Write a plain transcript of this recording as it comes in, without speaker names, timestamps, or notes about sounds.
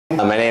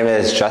My name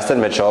is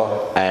Justin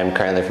Mitchell. I'm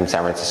currently from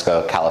San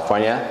Francisco,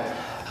 California.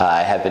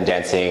 I have been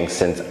dancing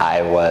since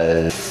I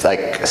was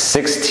like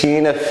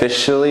 16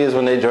 officially is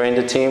when I joined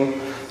a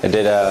team. I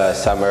did a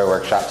summer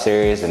workshop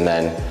series and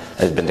then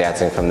I've been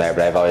dancing from there,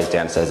 but I've always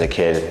danced as a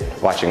kid,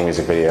 watching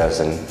music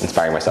videos and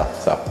inspiring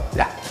myself, so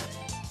yeah.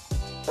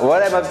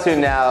 What I'm up to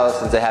now,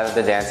 since I haven't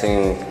been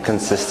dancing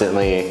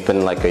consistently, it's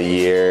been like a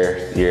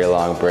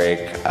year-long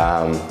break.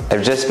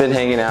 I've just been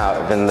hanging out,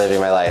 I've been living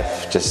my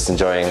life, just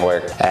enjoying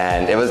work.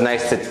 And it was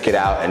nice to get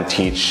out and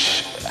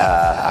teach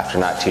after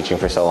not teaching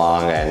for so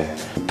long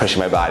and pushing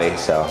my body,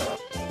 so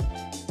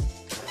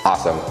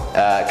awesome.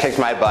 Kicked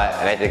my butt,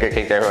 and I think it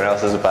kicked everyone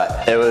else's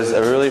butt. It was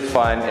a really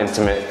fun,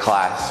 intimate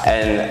class,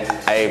 and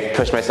I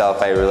pushed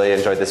myself. I really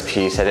enjoyed this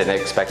piece. I didn't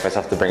expect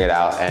myself to bring it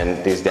out,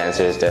 and these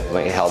dancers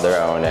definitely held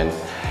their own, and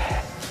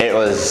it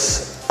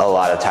was a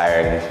lot of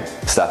tiring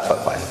stuff,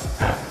 but fun.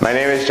 My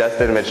name is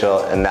Justin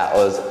Mitchell, and that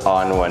was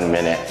On 1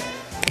 Minute.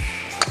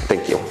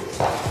 Thank you.